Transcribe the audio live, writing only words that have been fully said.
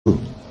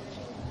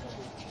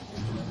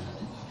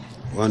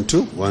1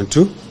 2 1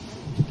 2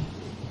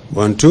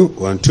 1 2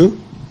 1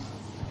 2.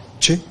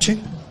 Check.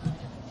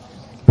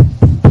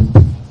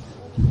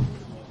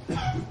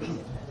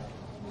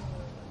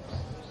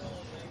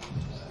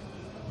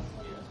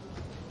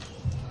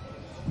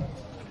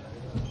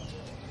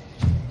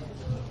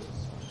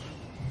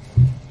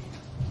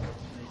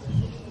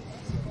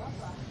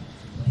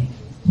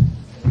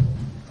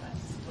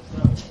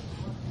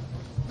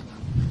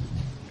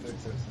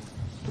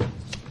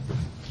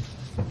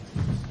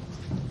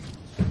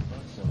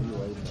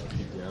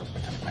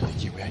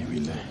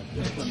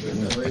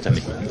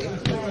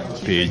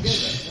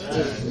 Page.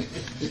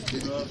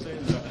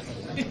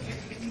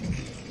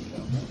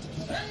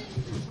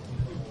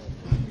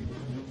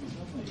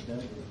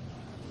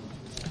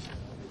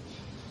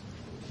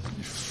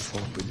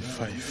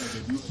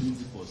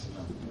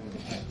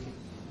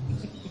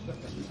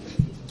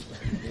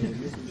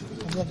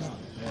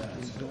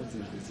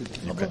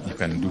 You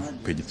can do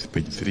page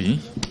 3.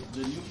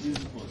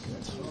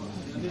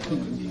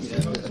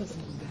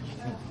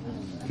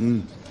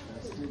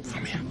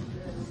 From here.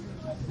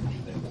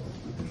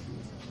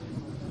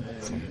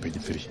 From page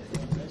 3.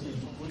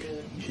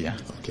 Here.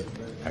 Okay.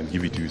 I'll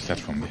give it to you. Start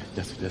from there.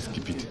 Just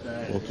keep it.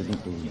 Okay, no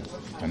problem. You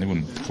can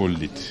even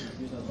fold it.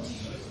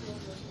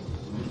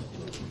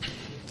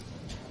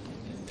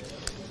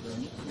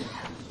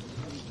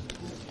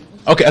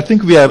 Okay, I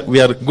think we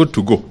are good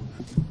to go.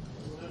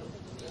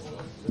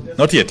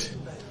 Not yet.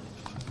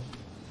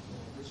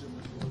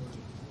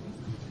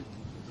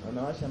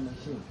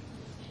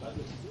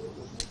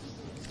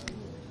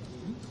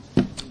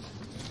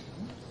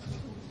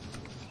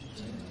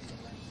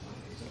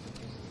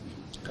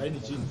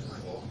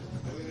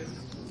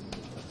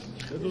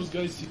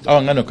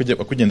 Hawa ngano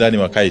kuja ndani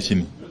wakae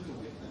chini.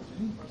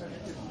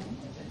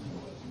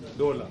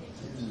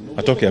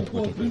 Atoke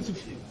hapo.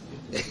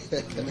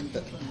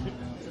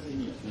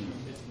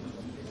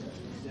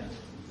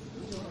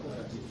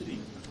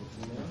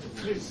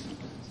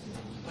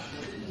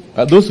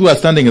 Those who are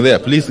standing there,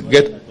 please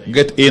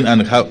get in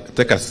and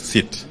take a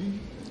seat.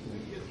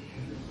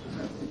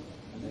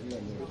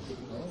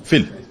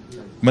 Phil,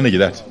 manage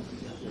that.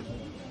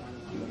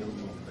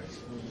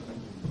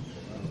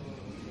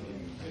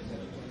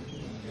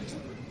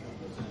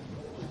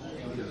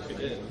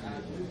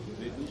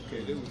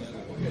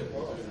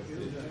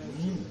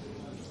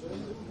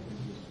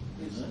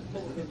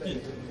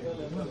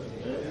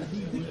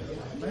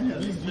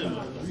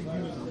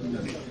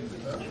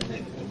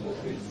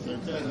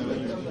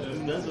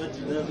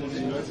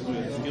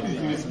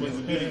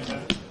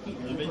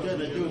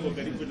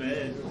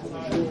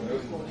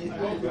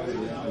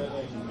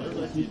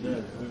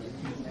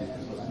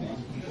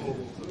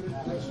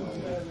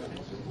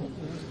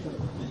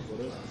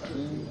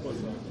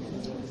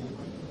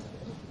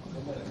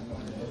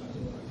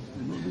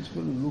 This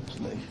fellow looks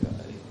like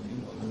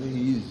the way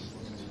he is,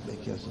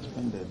 like he has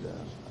suspended.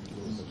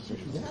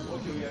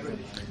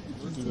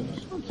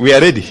 We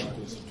are ready.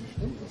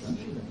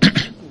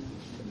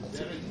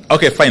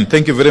 Okay, fine.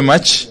 Thank you very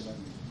much.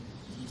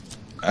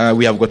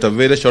 We have got a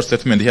very short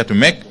statement here to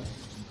make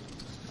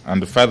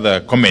and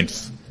further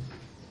comments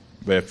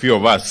by a few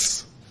of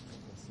us.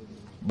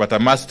 But I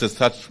must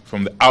start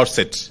from the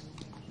outset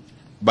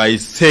by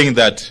saying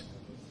that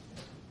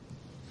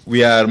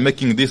we are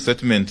making this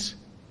statement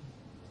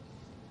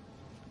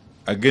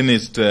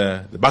against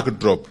the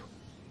backdrop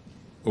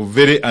of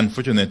very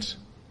unfortunate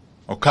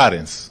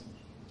occurrence.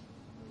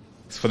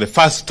 It's for the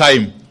first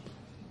time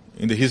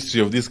in the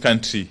history of this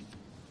country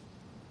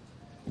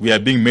we are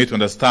being made to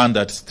understand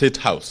that State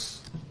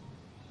House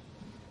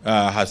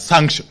has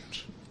sanctioned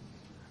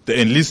the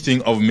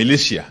enlisting of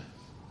militia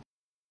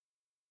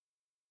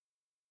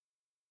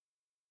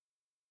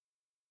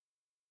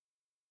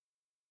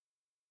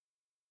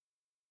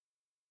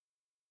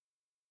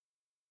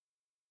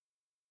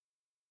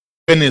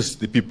against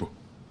the people.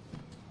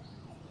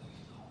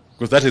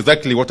 Because that's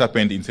exactly what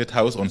happened in State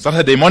House on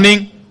Saturday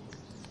morning,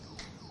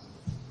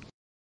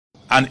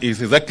 and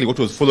it's exactly what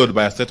was followed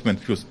by a statement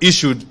which was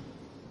issued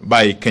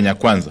by Kenya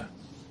Kwanza.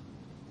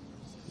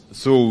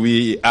 So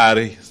we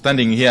are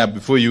standing here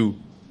before you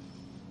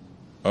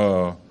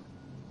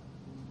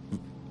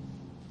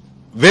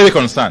very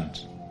concerned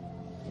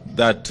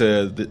that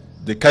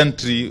the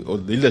country or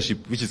the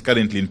leadership which is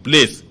currently in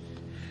place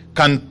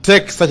can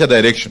take such a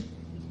direction.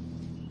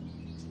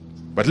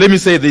 But let me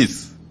say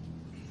this,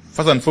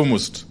 first and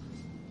foremost,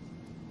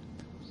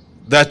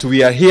 that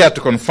we are here to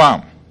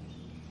confirm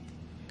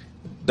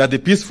that the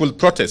peaceful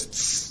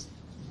protests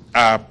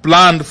are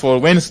planned for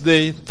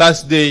Wednesday,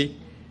 Thursday,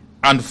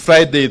 and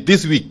Friday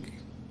this week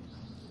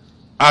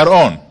are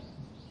on,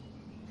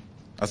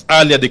 as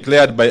earlier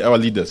declared by our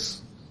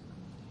leaders.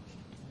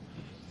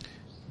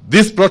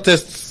 These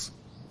protests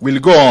will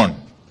go on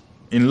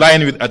in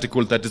line with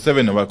Article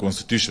 37 of our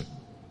Constitution,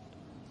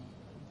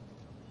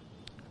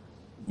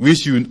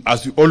 which,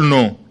 as you all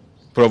know,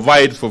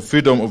 provides for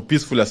freedom of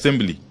peaceful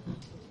assembly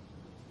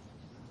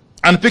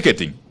and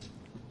picketing.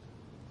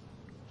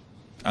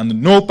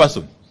 And no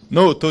person,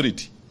 no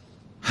authority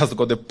has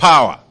got the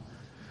power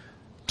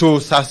to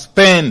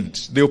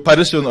suspend the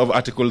operation of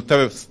Article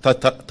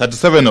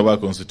 37 of our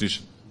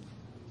Constitution.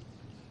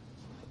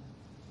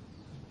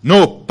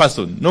 No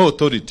person, no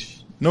authority,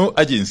 no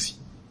agency,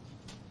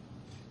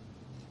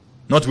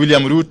 not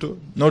William Ruto,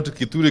 not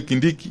Kithure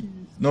Kindiki,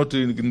 not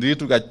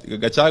Ndiritu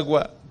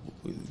Gachagua.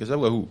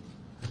 Gachagua who?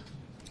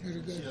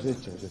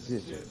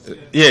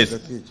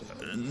 Yes.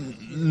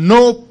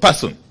 No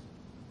person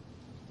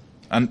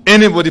and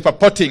anybody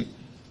purporting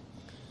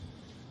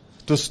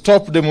to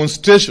stop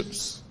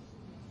demonstrations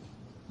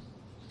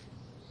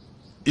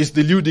is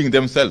deluding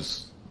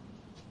themselves,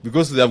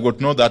 because they have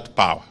got no that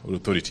power or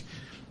authority.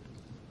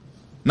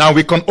 Now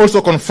we can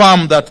also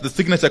confirm that the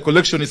signature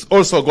collection is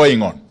also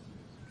going on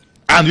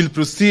and will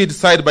proceed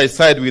side by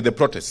side with the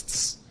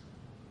protests.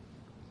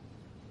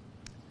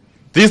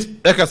 This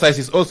exercise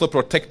is also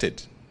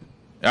protected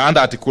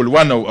under Article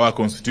 1 of our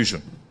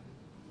Constitution.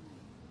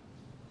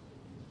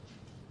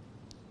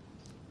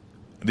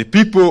 The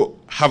people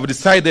have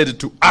decided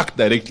to act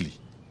directly.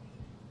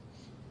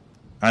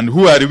 And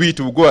who are we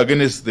to go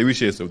against the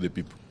wishes of the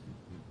people?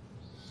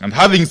 And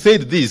having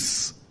said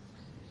this,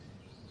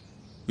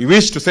 we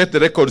wish to set the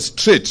record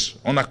straight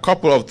on a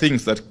couple of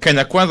things that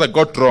Kenya Kwanza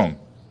got wrong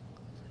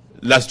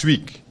last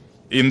week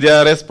in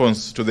their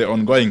response to the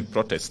ongoing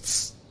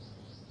protests.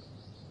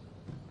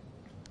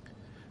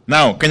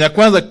 Now, Kenya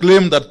Kwanza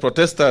claimed that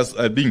protesters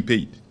are being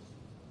paid.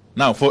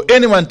 Now, for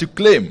anyone to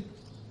claim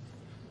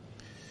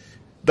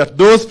that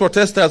those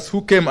protesters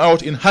who came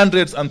out in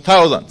hundreds and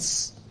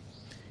thousands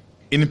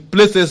in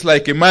places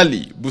like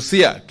Emali,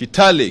 Busia,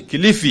 Kitale,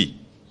 Kilifi,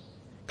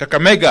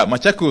 Kakamega,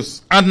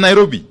 Machakos, and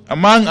Nairobi,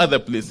 among other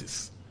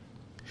places,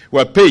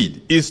 were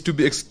paid is to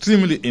be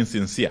extremely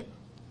insincere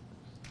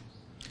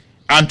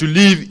and to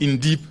live in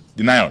deep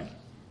denial.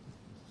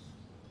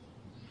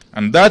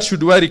 And that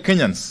should worry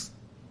Kenyans.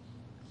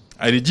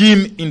 A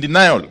regime in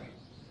denial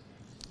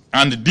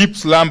and deep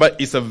slumber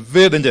is a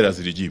very dangerous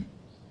regime.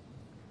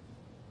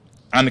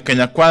 And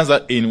Kenya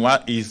Kwanza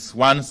is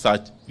one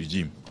such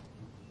regime,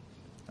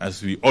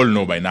 as we all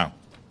know by now.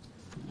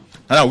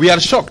 Now, we are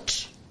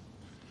shocked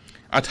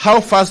at how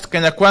fast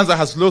Kenya Kwanza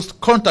has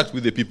lost contact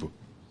with the people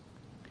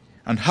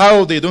and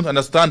how they don't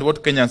understand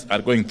what Kenyans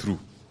are going through.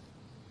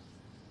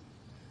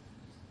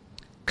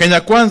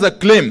 Kenya Kwanza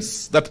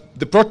claims that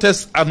the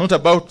protests are not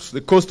about the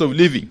cost of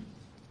living.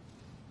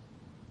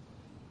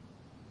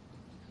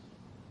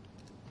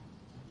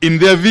 In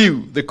their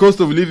view, the cost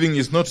of living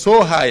is not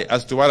so high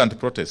as to warrant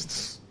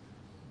protests.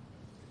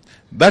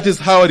 That is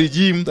how a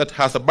regime that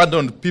has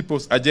abandoned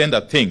people's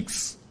agenda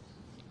thinks.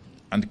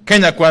 And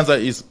Kenya Kwanza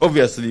is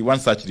obviously one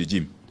such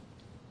regime.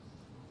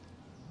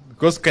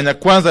 Because Kenya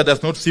Kwanza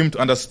does not seem to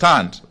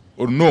understand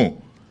or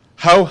know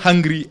how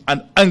hungry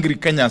and angry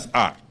Kenyans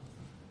are.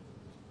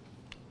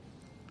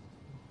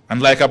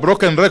 And like a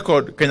broken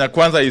record, Kenya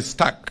Kwanza is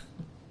stuck,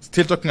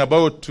 still talking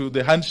about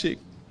the handshake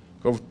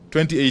of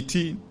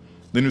 2018,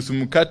 the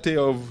Nusumukate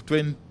of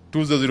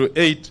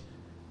 2008,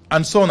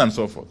 and so on and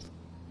so forth.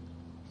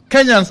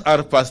 Kenyans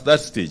are past that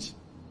stage.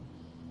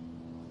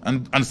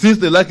 And since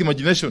they lack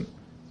imagination,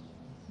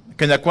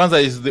 Kenya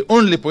Kwanza is the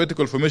only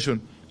political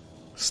formation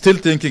still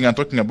thinking and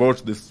talking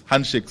about these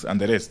handshakes and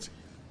the rest.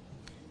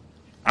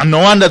 And no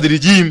wonder the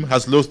regime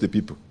has lost the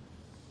people.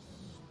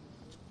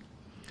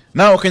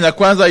 Now Kenya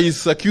Kwanza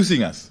is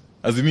accusing us,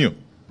 Azimio,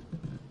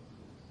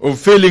 of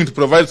failing to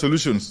provide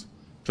solutions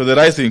to the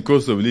rising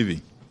cost of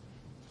living.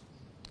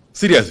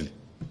 Seriously.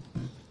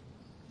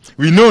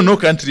 We know no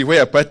country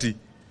where a party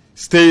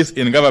stays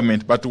in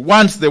government, but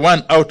once the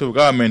one out of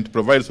government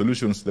provides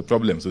solutions to the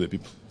problems of the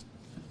people.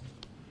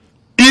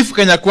 If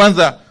Kenya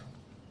Kwanza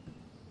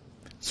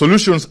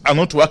solutions are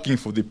not working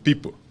for the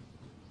people,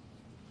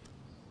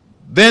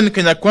 then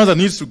Kenya Kwanza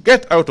needs to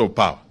get out of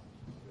power.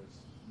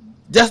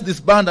 Just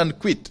disband and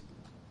quit.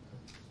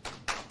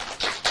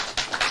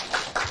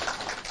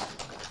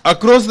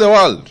 Across the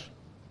world,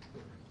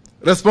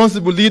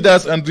 responsible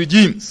leaders and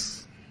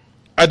regimes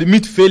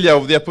admit failure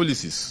of their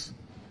policies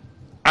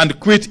and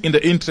quit in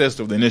the interest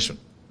of the nation.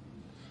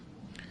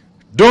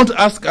 Don't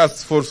ask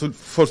us for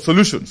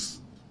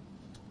solutions.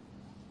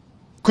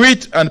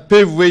 Quit and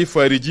pave way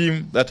for a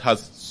regime that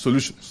has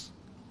solutions.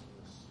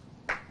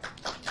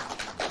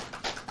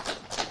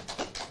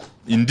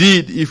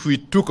 Indeed, if we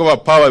took over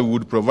power, we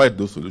would provide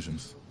those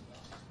solutions.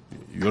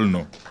 You all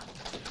know.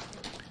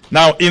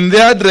 Now, in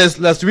their address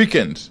last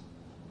weekend,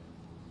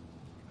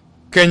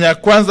 Kenya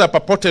Kwanza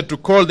purported to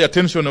call the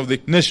attention of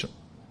the nation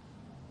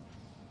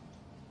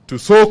to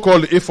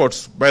so-called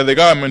efforts by the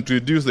government to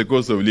reduce the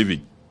cost of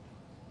living.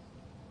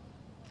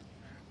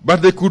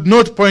 But they could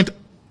not point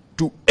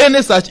to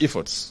any such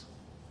efforts.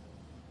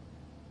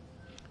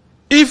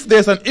 If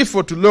there's an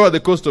effort to lower the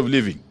cost of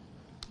living,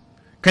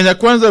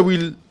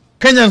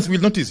 Kenyans will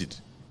notice it.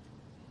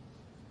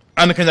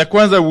 And Kenya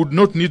Kwanza would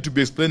not need to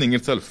be explaining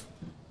itself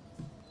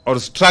or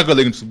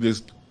struggling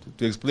to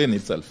explain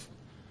itself.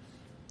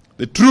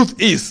 The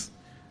truth is,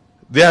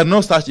 there are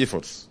no such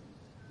efforts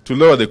to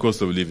lower the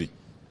cost of living.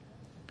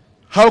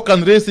 How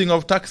can raising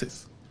of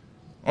taxes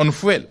on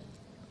fuel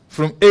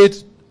from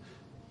 8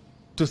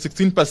 to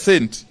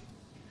 16%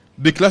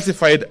 be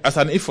classified as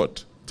an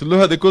effort to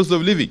lower the cost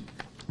of living.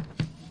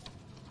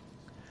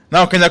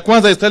 Now, Kenya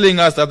Kwanza is telling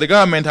us that the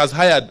government has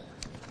hired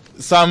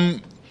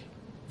some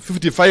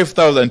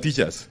 55,000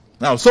 teachers.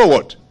 Now, so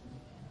what?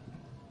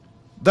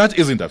 That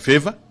isn't a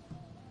favor.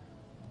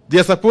 They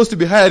are supposed to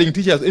be hiring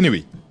teachers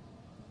anyway.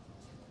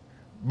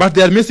 But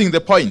they are missing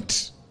the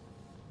point.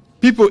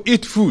 People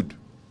eat food,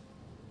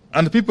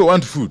 and people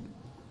want food.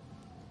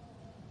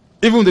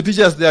 Even the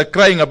teachers, they are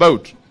crying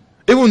about.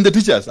 Even the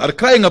teachers are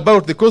crying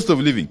about the cost of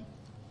living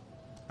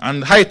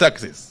and high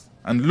taxes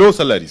and low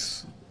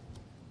salaries.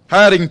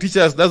 Hiring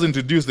teachers doesn't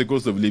reduce the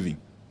cost of living.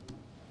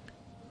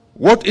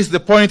 What is the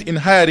point in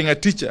hiring a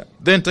teacher,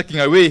 then taking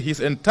away his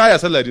entire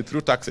salary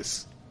through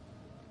taxes?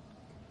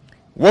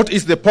 What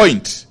is the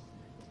point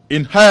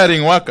in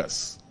hiring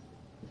workers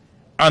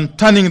and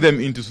turning them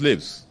into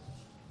slaves?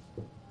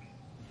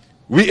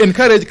 We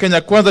encourage Kenya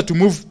Kwanza to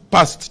move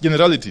past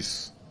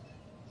generalities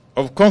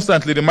of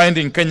constantly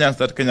reminding Kenyans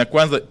that Kenya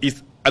Kwanza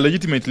is a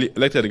legitimately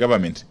elected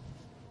government.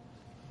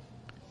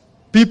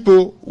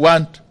 People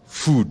want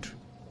food.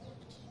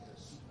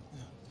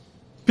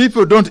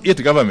 People don't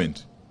eat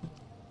government,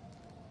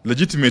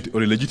 legitimate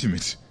or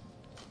illegitimate.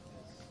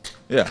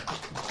 Yeah.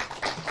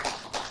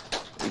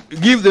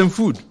 Give them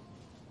food,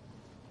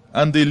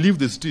 and they leave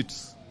the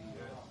streets.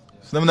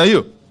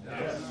 Yes.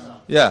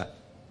 Yeah.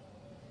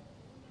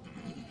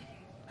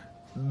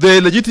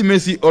 The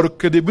legitimacy or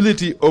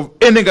credibility of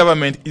any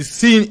government is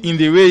seen in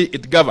the way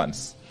it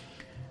governs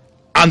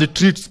and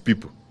treats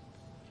people.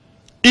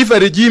 If a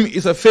regime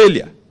is a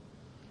failure,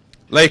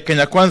 like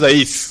Kenya Kwanza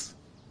is,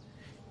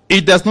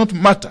 it does not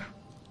matter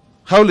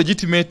how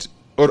legitimate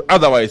or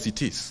otherwise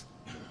it is,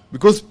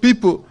 because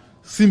people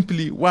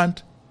simply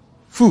want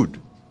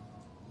food.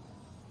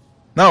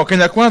 Now,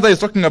 Kenya Kwanza is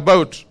talking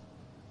about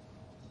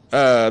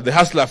the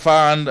Hustler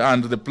Fund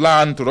and the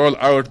plan to roll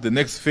out the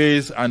next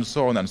phase and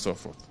so on and so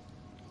forth.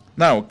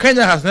 Now,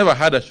 Kenya has never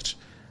had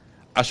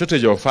a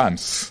shortage of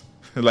funds,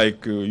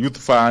 like youth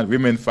fund,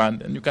 women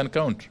fund, and you can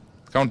count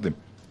them.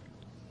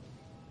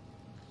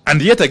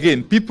 And yet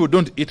again, people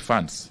don't eat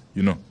funds,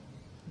 you know.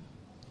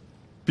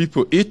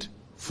 People eat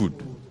food.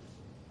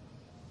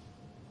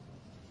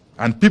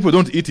 And people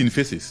don't eat in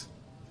faces.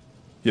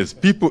 Yes,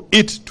 people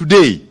eat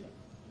today,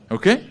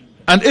 okay?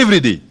 And every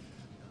day.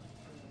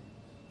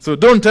 So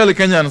don't tell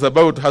Kenyans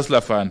about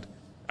Hustler Fund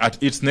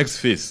at its next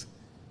phase.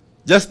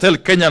 Just tell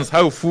Kenyans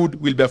how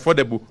food will be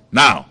affordable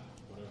now,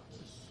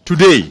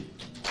 today.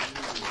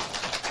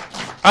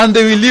 And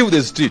they will leave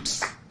the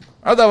streets.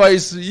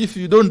 Otherwise, if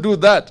you don't do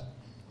that,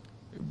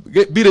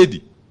 be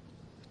ready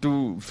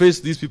to face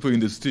these people in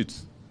the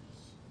streets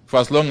for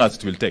as long as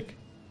it will take.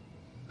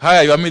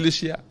 Hire your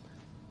militia,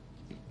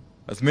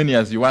 as many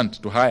as you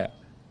want to hire,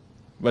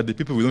 but the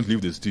people will not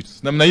leave the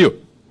streets. Namna hiyo?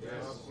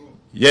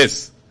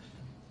 Yes.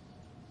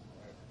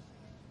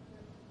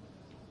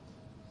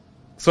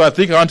 So I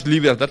think I want to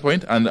leave it at that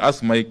point and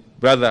ask my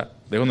brother,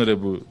 the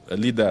Honorable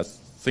Leader,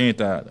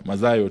 Senator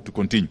Madzayo, to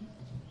continue.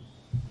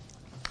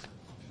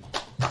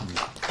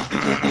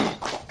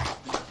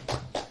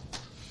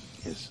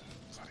 Yes.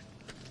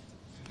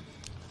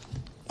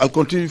 I'll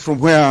continue from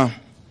where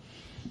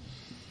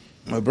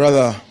my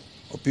brother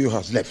Opio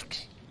has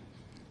left.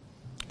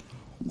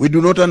 We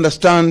do not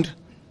understand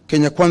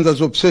Kenya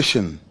Kwanza's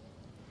obsession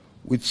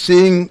with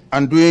saying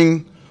and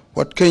doing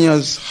what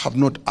Kenyans have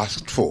not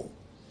asked for.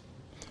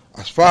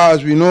 As far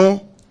as we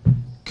know,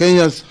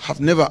 Kenyans have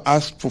never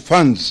asked for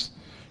funds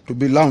to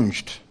be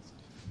launched.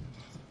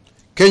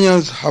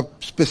 Kenyans have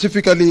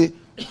specifically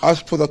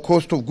asked for the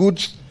cost of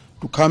goods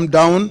to come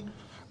down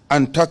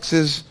and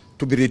taxes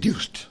to be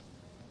reduced.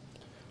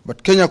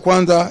 But Kenya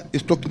Kwanza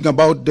is talking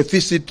about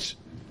deficit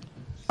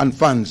and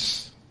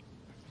funds.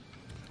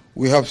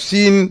 We have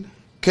seen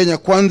Kenya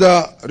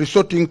Kwanza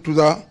resorting to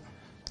the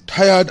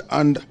tired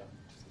and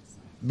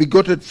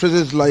bigoted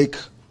phrases like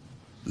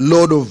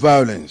 "lord of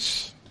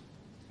violence."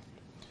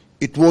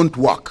 It won't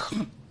work.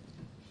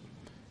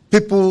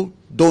 People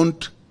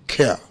don't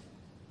care.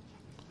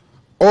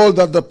 All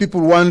that the people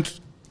want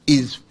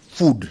is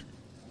food.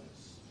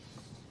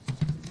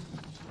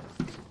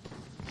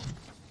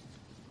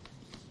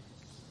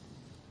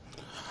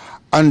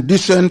 And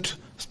decent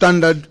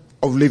standard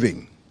of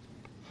living.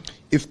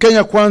 If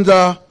Kenya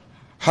Kwanza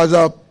has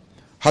a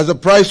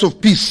price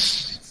of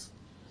peace,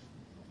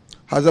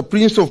 has a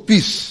prince of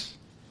peace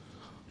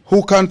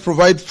who can't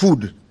provide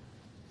food,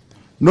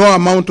 no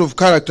amount of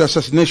character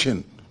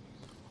assassination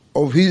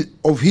of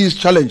his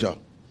challenger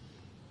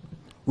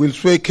will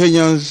sway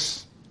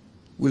Kenyans.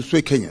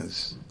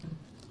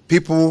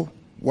 People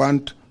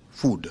want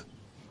food.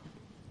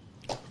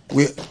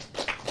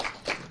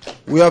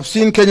 We have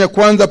seen Kenya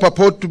Kwanza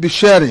purport to be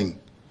sharing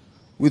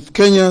with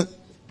Kenyans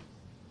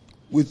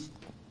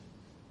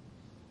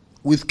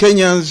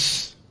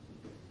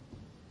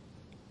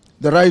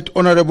the Right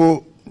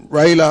Honorable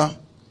Raila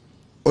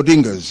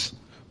Odinga's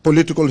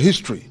political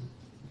history.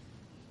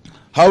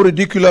 How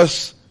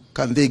ridiculous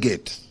can they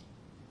get?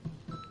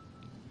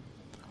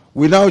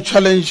 We now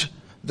challenge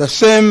the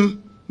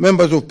same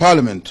members of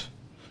parliament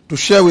to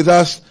share with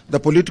us the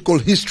political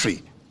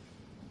history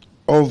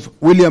of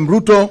William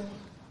Ruto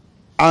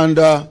and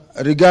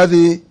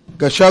Rigathi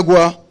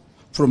Gachagua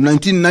from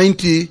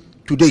 1990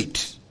 to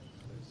date.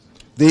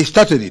 They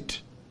started it.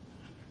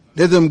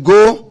 Let them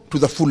go to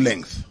the full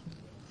length.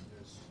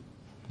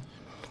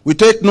 We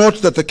take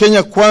note that the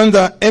Kenya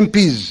Kwanza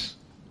MPs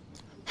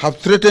have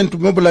threatened to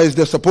mobilize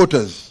their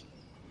supporters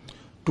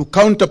to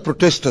counter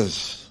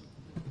protesters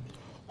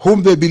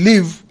whom they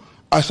believe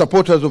are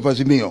supporters of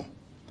Azimio.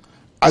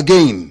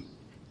 Again,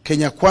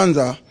 Kenya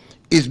Kwanza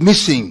is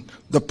missing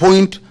the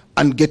point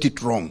and getting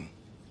it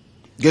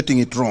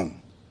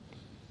wrong.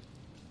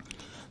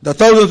 The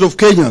thousands of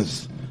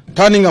Kenyans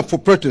turning up for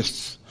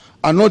protests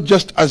are not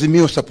just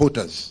Azimio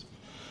supporters.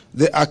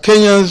 They are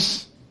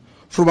Kenyans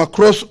from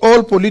across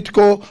all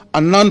political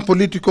and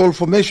non-political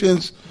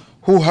formations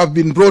who have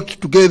been brought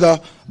together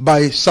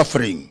by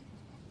suffering.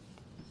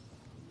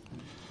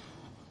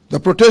 The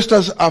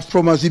protesters are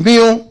from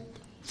Azimio,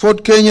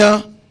 Ford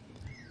Kenya,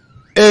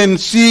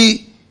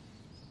 ANC,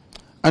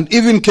 and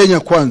even Kenya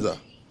Kwanza.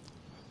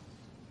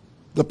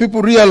 The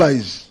people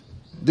realize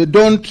they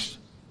don't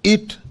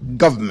eat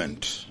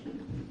government.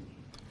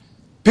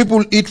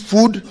 People eat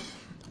food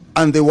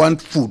and they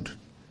want food.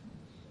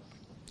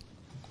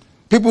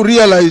 People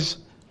realize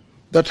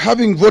that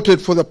having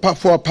voted for a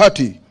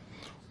party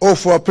or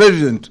for a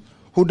president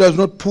who does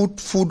not put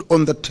food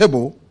on the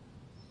table,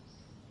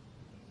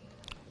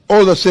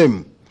 all the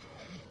same,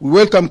 we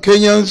welcome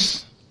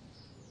Kenyans.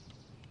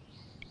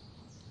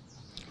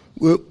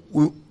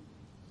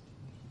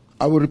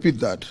 I will repeat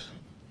that.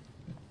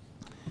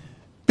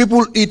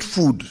 People eat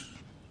food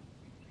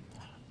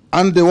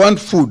and they want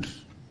food.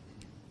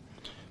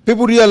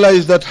 People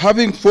realize that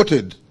having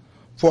voted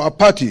for a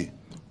party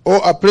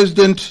or a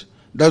president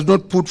does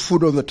not put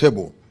food on the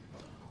table.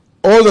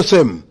 All the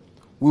same,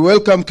 we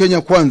welcome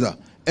Kenya Kwanza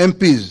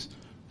MPs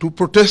to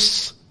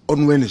protests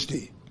on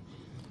Wednesday,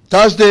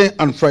 Thursday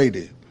and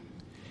Friday.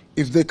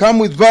 If they come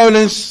with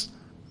violence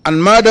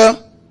and murder,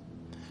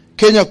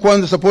 Kenya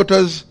Kwanza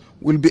supporters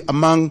will be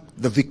among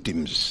the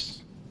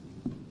victims.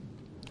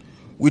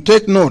 We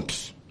take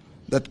note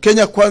that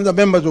Kenya Kwanza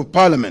members of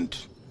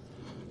parliament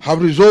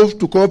have resolved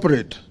to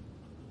cooperate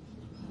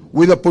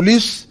with the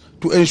police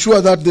to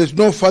ensure that there's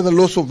no further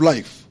loss of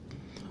life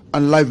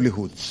and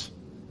livelihoods.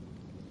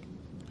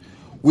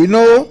 We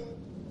know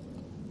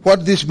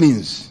what this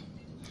means.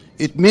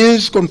 It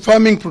means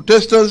confirming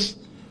protesters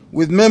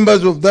with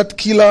members of that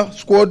killer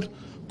squad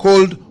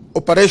called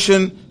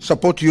Operation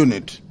Support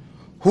Unit,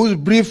 whose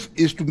brief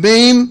is to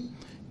maim,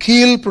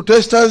 kill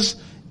protesters,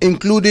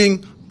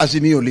 including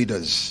Azimio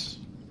leaders.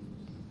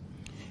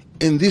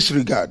 In this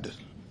regard,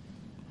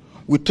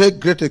 we take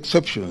great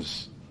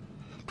exceptions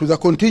to the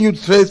continued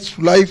threats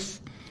to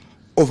life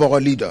of our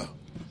leader,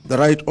 the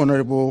Right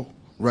Honorable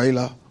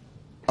Raila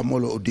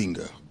Amolo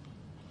Odinga.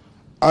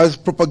 As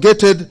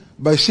propagated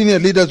by senior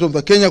leaders of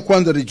the Kenya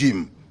Kwanza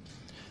regime,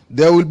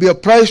 there will be a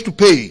price to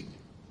pay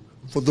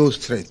for those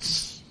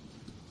threats.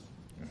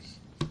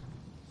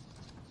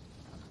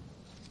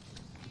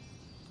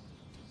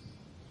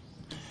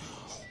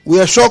 We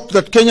are shocked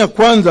that Kenya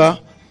Kwanza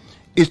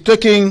is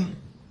talking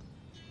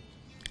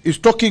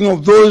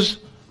of those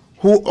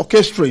who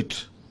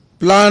orchestrate,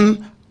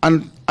 plan,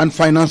 and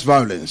finance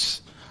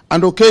violence,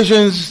 and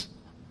occasion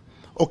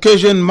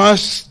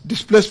mass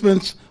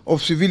displacements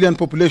of civilian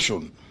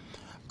population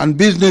and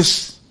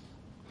business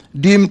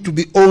deemed to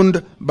be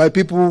owned by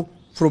people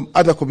from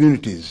other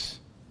communities.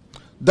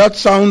 That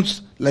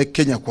sounds like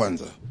Kenya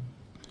Kwanza.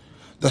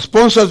 The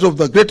sponsors of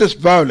the greatest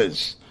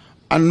violence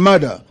and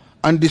murder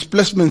and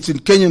displacements in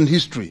Kenyan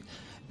history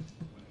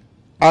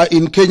are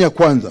in Kenya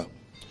Kwanza.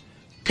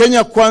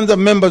 Kenya Kwanza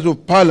members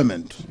of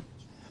parliament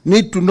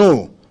need to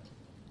know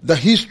the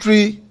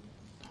history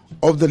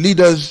of the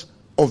leaders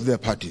of their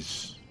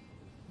parties,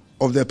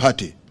 of their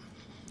party.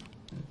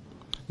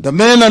 The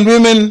men and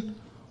women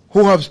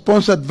who have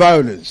sponsored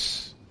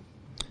violence,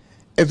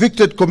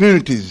 evicted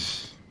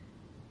communities,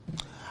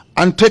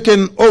 and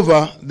taken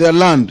over their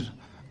land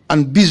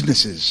and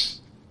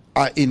businesses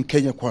are in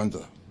Kenya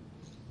Kwanza.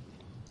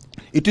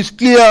 It is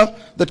clear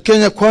that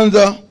Kenya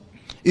Kwanza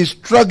is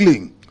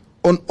struggling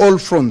on all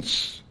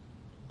fronts.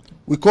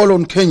 We call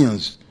on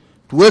Kenyans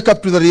to wake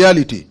up to the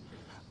reality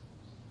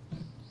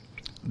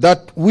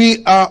that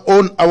we are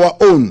on our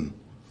own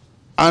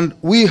and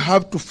we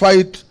have to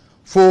fight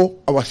for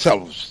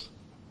ourselves.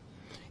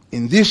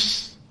 In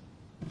this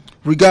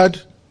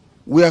regard,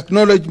 we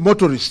acknowledge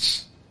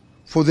motorists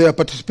for their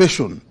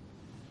participation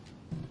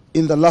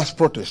in the last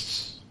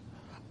protests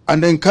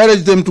and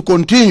encourage them to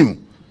continue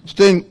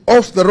staying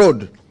off the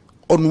road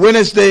on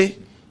Wednesday,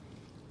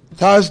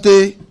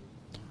 Thursday,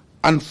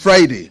 and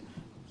Friday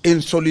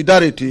in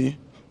solidarity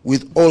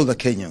with all the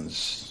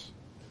Kenyans.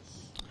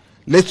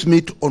 Let's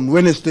meet on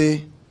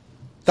Wednesday,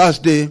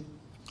 Thursday,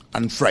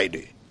 and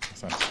Friday.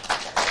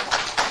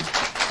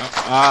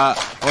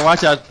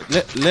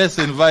 Let's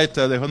invite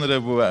the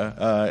Honorable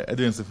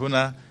Edwin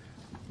Sifuna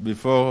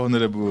before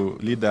Honorable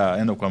Leader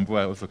Eno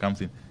Kwambua also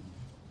comes in.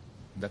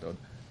 That order.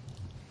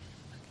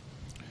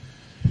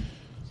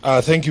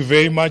 Thank you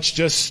very much.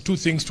 Just two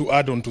things to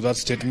add on to that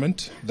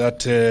statement,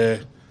 that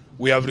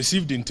we have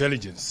received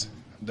intelligence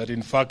that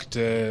in fact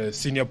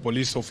senior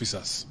police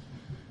officers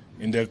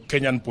in the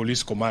Kenyan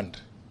Police Command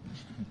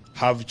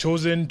have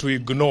chosen to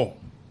ignore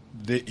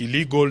the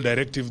illegal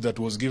directive that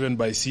was given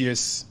by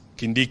CS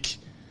Kindiki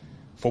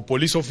for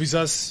police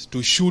officers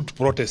to shoot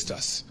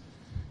protesters.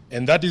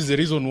 And that is the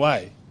reason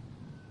why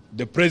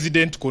the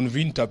president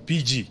convened a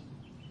PG,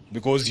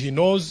 because he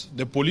knows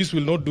the police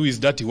will not do his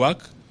dirty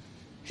work.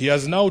 He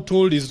has now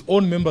told his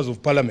own members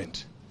of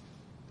parliament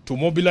to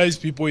mobilize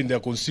people in their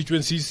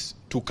constituencies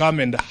to come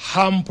and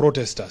harm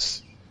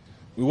protesters.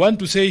 We want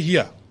to say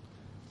here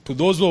to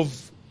those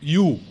of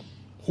you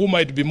who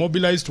might be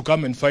mobilized to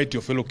come and fight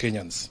your fellow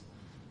Kenyans,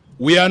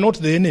 we are not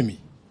the enemy.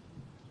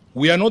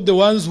 We are not the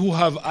ones who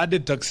have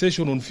added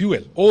taxation on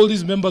fuel. All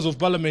these members of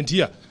parliament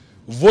here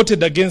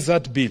voted against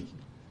that bill.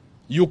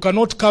 You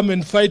cannot come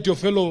and fight your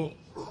fellow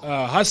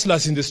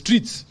hustlers in the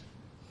streets.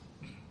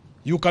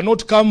 You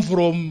cannot come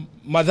from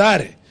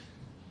Madare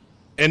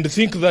and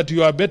think that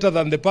you are better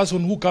than the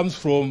person who comes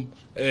from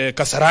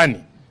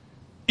Kasarani.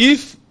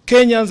 If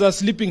Kenyans are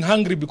sleeping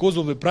hungry because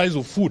of the price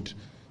of food,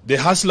 the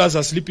hustlers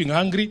are sleeping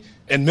hungry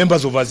and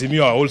members of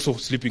Azimio are also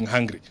sleeping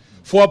hungry.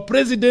 For a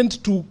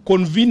president to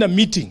convene a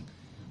meeting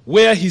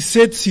where he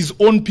sets his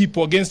own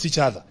people against each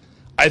other,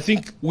 I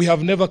think we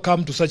have never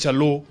come to such a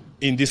law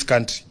in this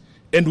country.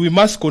 And we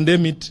must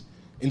condemn it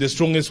in the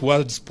strongest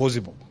words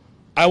possible.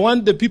 I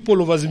want the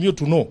people of Azimio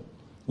to know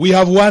we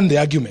have won the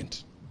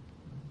argument.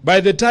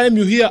 By the time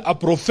you hear a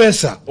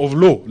professor of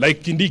law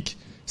like Kindiki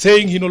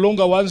saying he no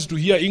longer wants to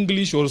hear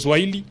English or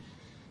Swahili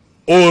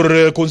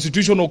or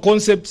constitutional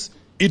concepts,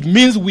 it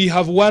means we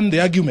have won the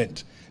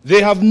argument.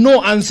 They have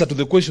no answer to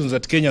the questions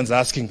that Kenyans are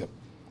asking them.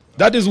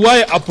 That is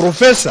why a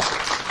professor,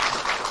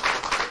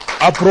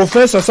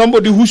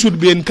 somebody who should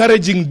be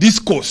encouraging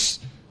discourse,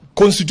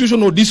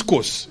 constitutional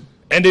discourse,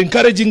 and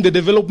encouraging the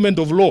development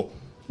of law,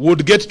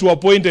 would get to a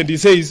point and he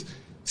says,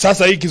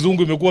 sasa hii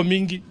kizungu imekuwa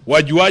mingi,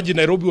 wajuaji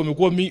Nairobi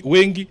wamekuwa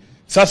wengi,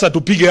 sasa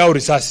tupige hao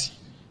risasi.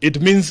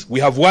 It means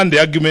we have won the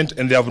argument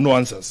and they have no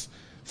answers.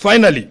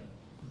 Finally,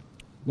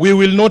 we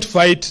will not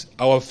fight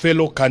our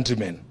fellow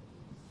countrymen.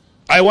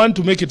 I want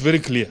to make it very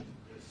clear.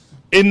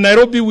 In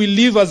Nairobi, we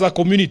live as a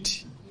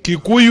community.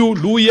 Kikuyu,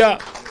 Luya,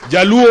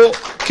 Jaluo,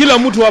 kila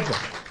mtu hapa.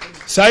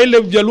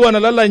 Saile Jaluo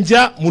analala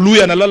njaa,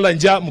 Muluya analala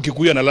njaa,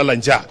 Mkikuyu analala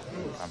njaa.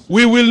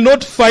 We will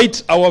not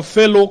fight our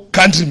fellow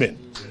countrymen.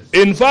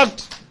 In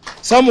fact,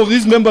 some of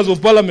these members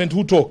of parliament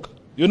who talk,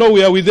 you know,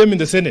 we are with them in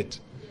the Senate.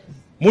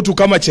 Mtu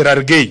kama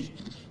Cherargei.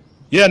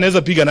 Yeye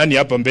anaweza piga nani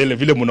hapa mbele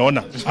vile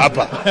mnaona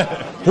hapa.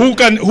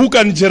 Who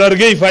can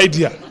Cherargei fight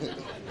here?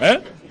 Eh?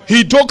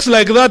 He talks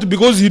like that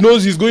because he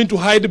knows he's going to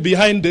hide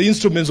behind the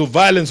instruments of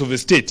violence of the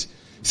state.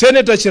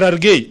 Senator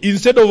Cherargei,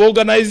 instead of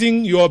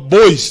organizing your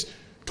boys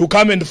to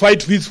come and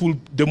fight peaceful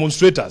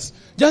demonstrators,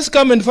 just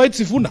come and fight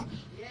Sifuna.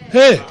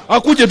 Hey,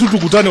 akuje tu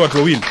tukutane watu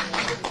wawili.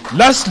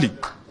 Lastly,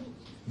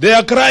 they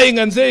are crying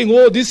and saying,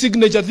 oh, this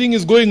signature thing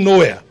is going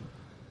nowhere.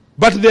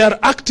 But they are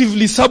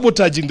actively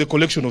sabotaging the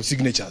collection of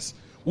signatures.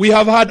 We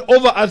have had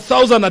over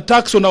 1,000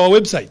 attacks on our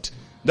website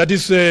that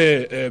is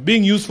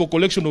being used for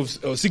collection of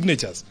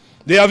signatures.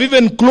 They have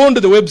even cloned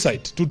the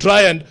website to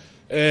try and,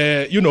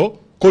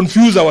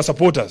 confuse our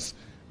supporters.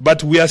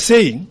 But we are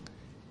saying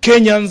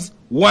Kenyans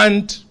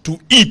want to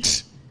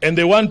eat, and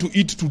they want to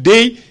eat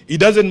today. It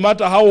doesn't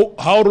matter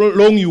how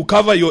long you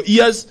cover your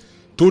ears.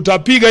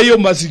 Tutapiga hiyo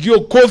masikio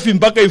kofi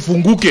mpaka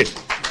ifunguke.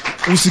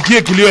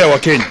 Usikie kilio ya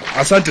Wakenya.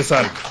 Asante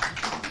sana.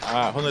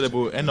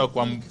 Honorable Enoch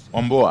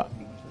Wamboa.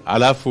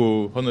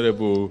 Alafu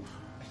Honorable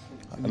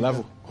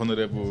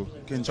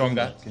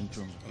Kenchonga.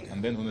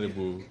 And then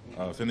Honorable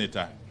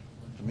Senator.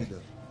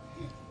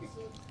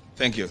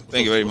 Thank you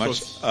very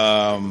much.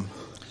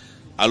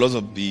 I'll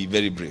also be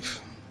very brief.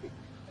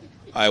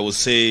 I will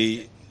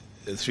say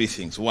three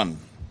things. One,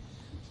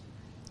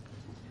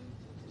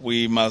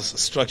 we must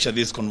structure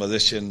this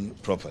conversation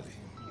properly.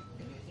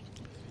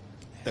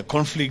 The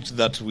conflict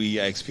that we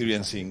are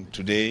experiencing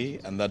today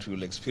and that we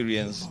will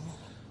experience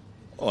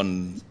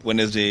on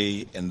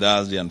Wednesday and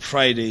Thursday and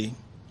Friday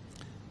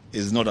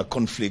is not a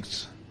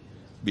conflict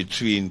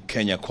between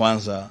Kenya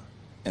Kwanza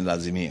and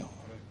Azimio.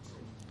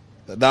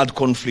 That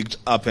conflict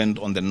happened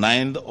on the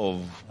 9th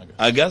of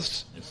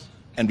August, yes,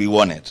 and we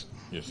won it.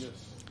 Yes.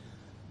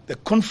 The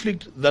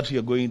conflict that we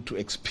are going to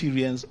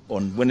experience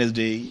on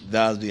Wednesday,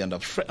 Thursday,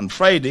 and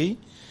Friday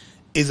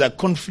is a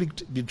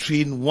conflict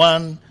between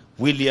one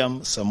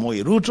William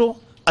Samoei Ruto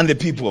and the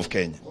people of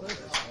Kenya.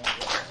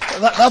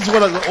 That's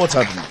what's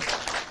happening.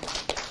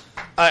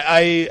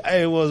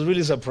 I was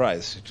really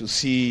surprised to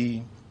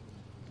see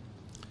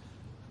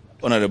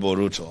Honorable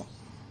Ruto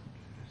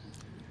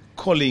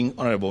calling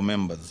honorable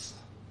members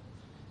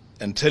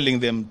and telling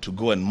them to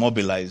go and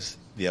mobilize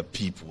their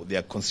people,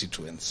 their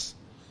constituents,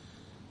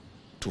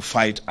 to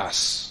fight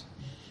us.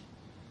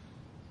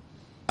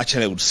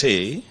 Actually, I would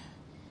say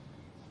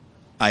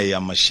I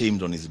am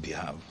ashamed on his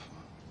behalf.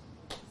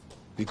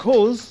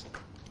 Because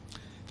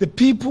the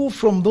people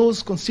from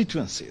those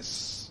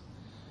constituencies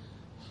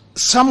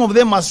some of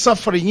them are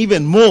suffering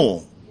even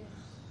more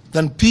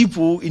than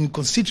people in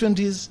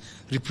constituencies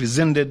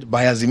represented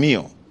by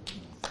Azimio.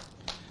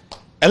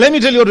 And let me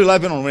tell you what will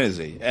happen on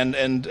Wednesday. And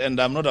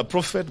I'm not a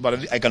prophet,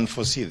 but I can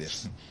foresee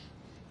this.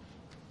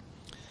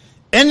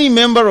 Any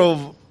member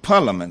of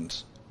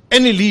parliament,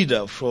 any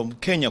leader from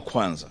Kenya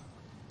Kwanza,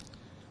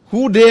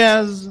 who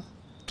dares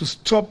to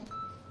stop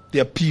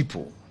their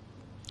people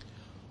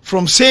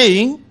from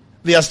saying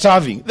they are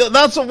starving.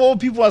 That's what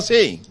people are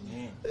saying.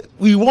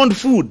 We want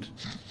food.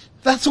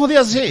 That's what they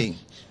are saying.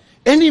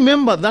 Any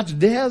member that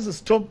dares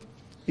stop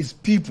his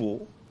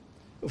people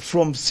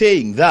from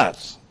saying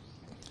that,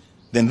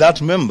 then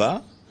that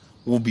member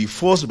will be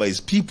forced by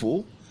his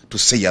people to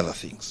say other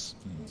things.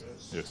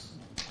 Yes.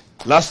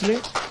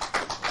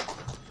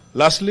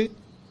 Lastly,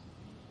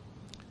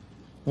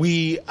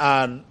 we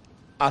are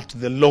at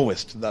the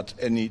lowest that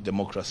any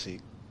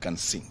democracy can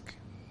sink.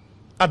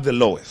 At the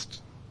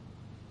lowest.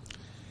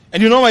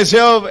 And you know,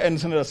 myself and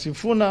Senator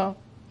Sifuna,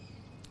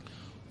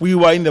 we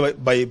were in the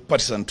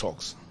bipartisan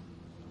talks.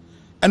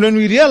 And when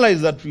we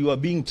realized that we were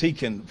being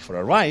taken for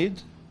a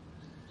ride,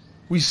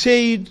 we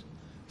said,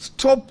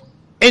 stop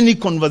any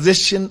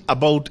conversation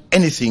about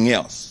anything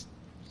else.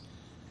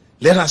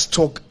 Let us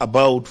talk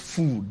about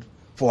food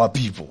for our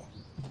people.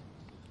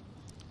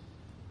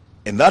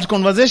 And that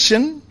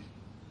conversation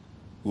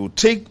will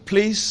take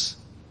place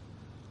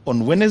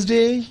on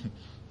Wednesday,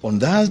 on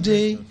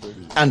Thursday,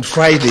 and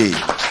Friday.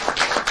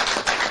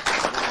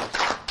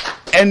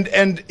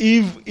 And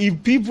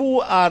if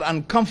people are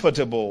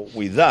uncomfortable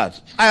with that,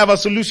 I have a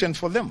solution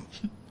for them.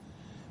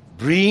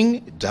 Bring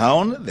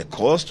down the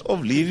cost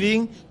of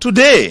living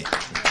today.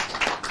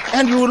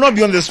 And you will not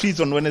be on the streets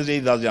on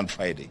Wednesday, Thursday, and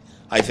Friday.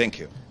 I thank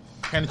you.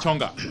 Ken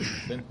Chonga.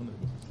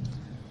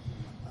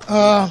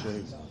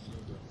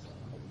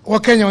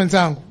 Wakenya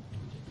wenzangu,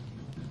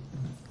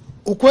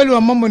 ukweli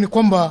wa mambo ni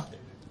kwamba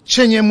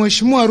chenye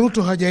Mheshimiwa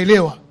Ruto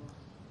hajaelewa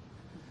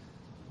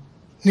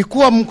ni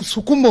kuwa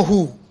msukumo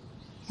huu,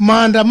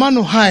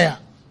 maandamano haya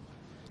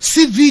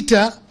si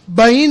vita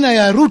baina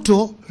ya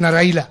Ruto na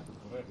Raila.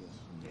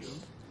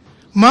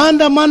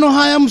 Maandamano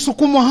haya,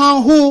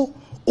 msukumo huu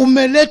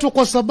umeletwa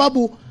kwa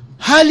sababu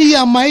hali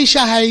ya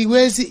maisha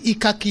haiwezi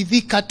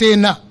ikakidhika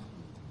tena.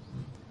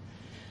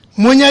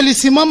 Mwenye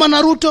alisimama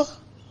na Ruto,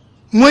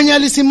 mwenye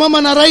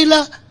alisimama na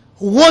Raila,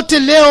 wote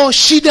leo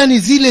shida ni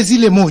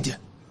zile moja.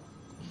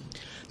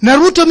 Na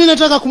Ruto, mimi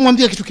nataka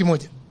kumwambia kitu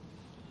kimoja.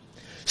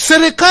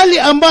 Serikali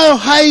ambayo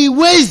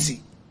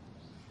haiwezi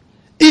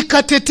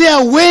ikatetea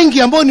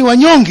wengi ambao ni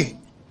wanyonge,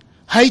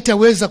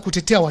 haitaweza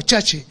kutetea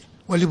wachache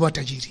walio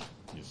watajiri.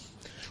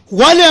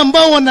 Wale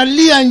ambao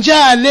wanalia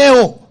njaa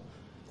leo,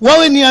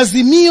 wawe ni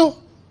Azimio,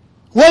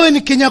 wawe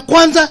ni Kenya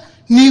Kwanza,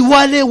 ni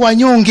wale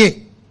wanyonge.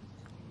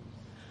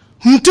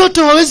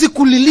 Mtoto hawezi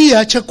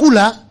kulilia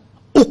chakula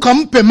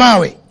ukampe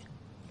mawe.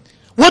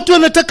 Watu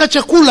wanataka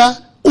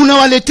chakula,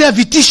 unawaletea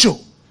vitisho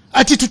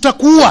ati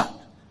tutakuua.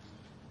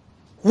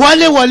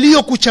 Wale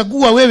walio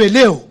kuchagua wewe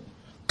leo,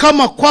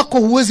 kama kwako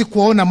huwezi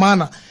kuwaona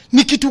maana,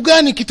 ni kitu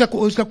gani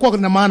kitakuwa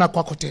na maana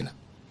kwako tena?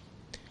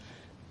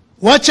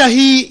 Wacha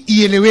hii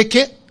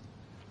ieleweke.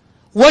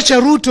 Wacha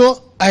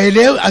Ruto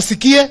aelewe,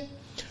 asikie.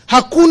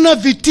 Hakuna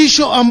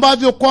vitisho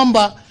ambavyo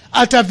kwamba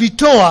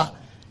atavitoa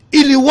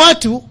ili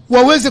watu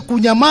waweze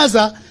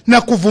kunyamaza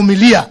na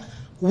kuvumilia.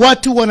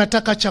 Watu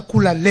wanataka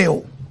chakula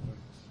leo.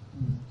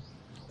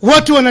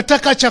 Watu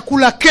wanataka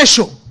chakula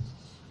kesho.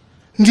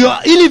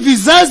 Ndio ili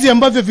vizazi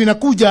ambavyo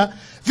vinakuja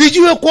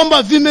vijue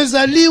kwamba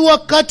vimezaliwa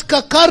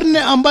katika karne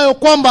ambayo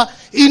kwamba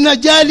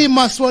inajali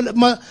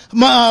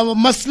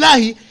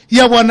maslahi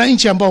ya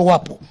wananchi ambao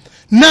wapo.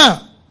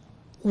 Na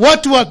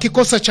watu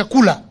wakikosa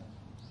chakula,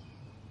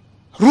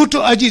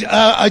 Ruto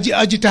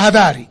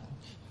ajitahadhari.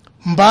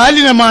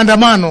 Mbali na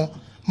maandamano,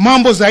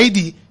 mambo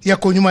zaidi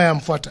yako nyuma ya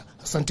mfuata.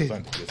 Asante.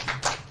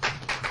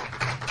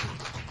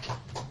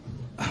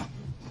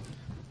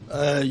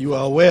 You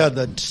are aware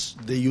that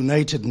the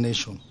United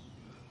Nations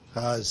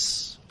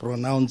has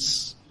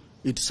pronounced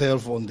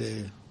itself on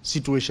the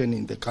situation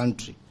in the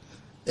country,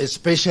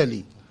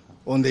 especially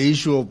on the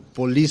issue of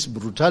police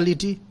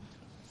brutality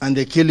and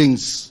the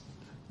killings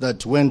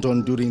that went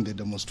on during the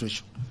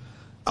demonstration.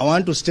 I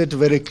want to state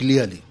very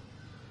clearly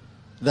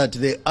that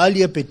the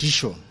earlier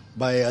petition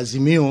by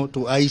Azimio to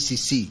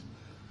ICC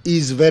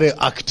is very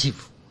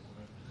active.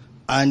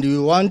 And we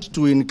want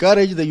to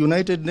encourage the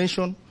United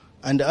Nations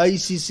and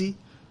ICC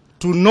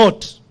to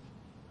note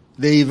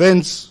the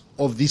events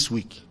of this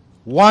week.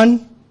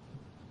 One,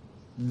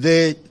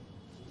 the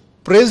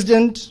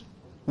President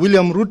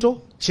William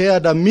Ruto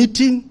chaired a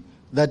meeting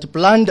that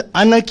planned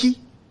anarchy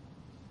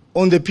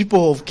on the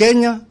people of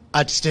Kenya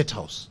at State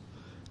House.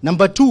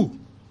 Number two,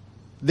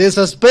 the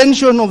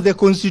suspension of the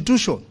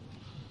Constitution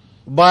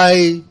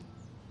by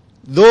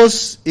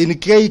those in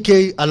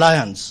KK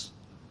Alliance,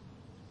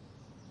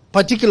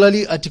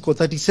 particularly Article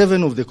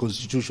 37 of the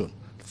Constitution.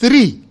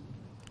 Three,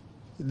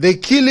 the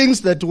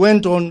killings that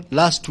went on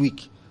last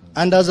week.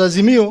 And as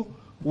Azimio,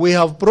 we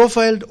have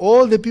profiled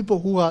all the people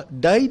who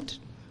died,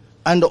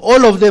 and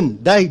all of them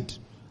died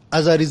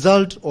as a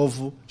result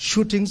of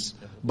shootings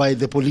by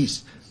the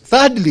police.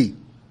 Thirdly,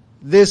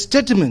 the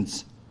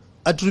statements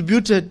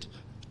attributed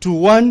to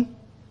one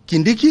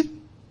Kindiki,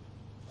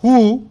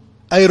 who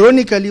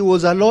ironically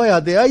was a lawyer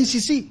at the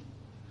ICC.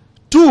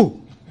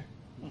 2,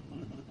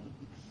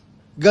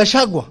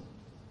 Gachagua.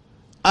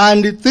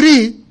 And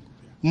 3,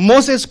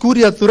 Moses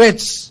Kuria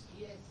threats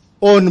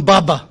on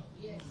Baba.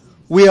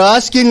 We are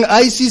asking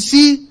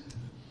ICC,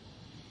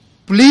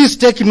 please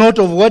take note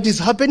of what is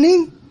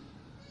happening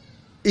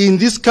in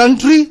this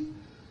country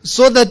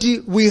so that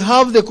we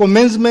have the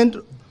commencement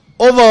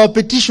of our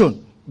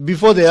petition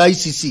before the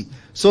ICC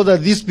so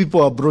that these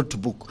people are brought to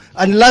book.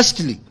 And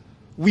lastly,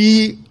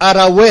 we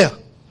are aware,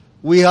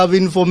 we have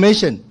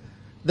information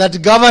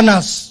that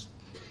governors,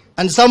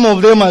 and some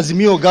of them as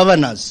Mio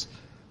governors,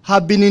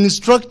 have been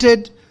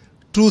instructed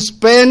to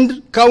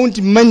spend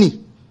county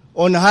money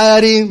on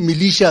hiring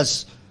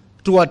militias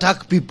to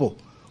attack people.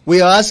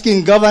 We are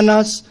asking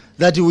governors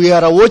that we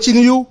are watching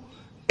you.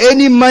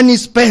 Any money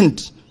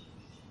spent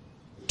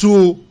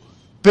to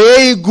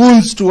pay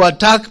goons to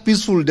attack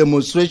peaceful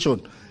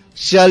demonstration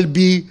shall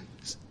be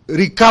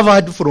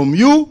recovered from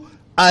you,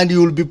 and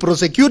you will be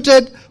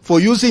prosecuted for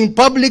using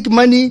public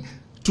money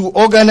to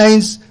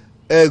organize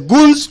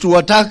goons to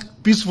attack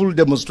peaceful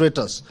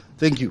demonstrators.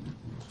 Thank you.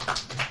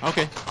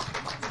 Okay.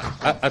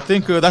 I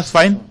think that's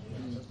fine.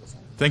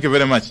 Thank you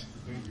very much.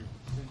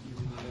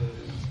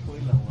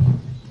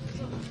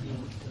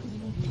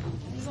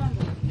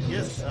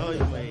 Yes, how are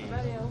you,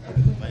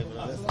 my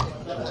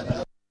brother?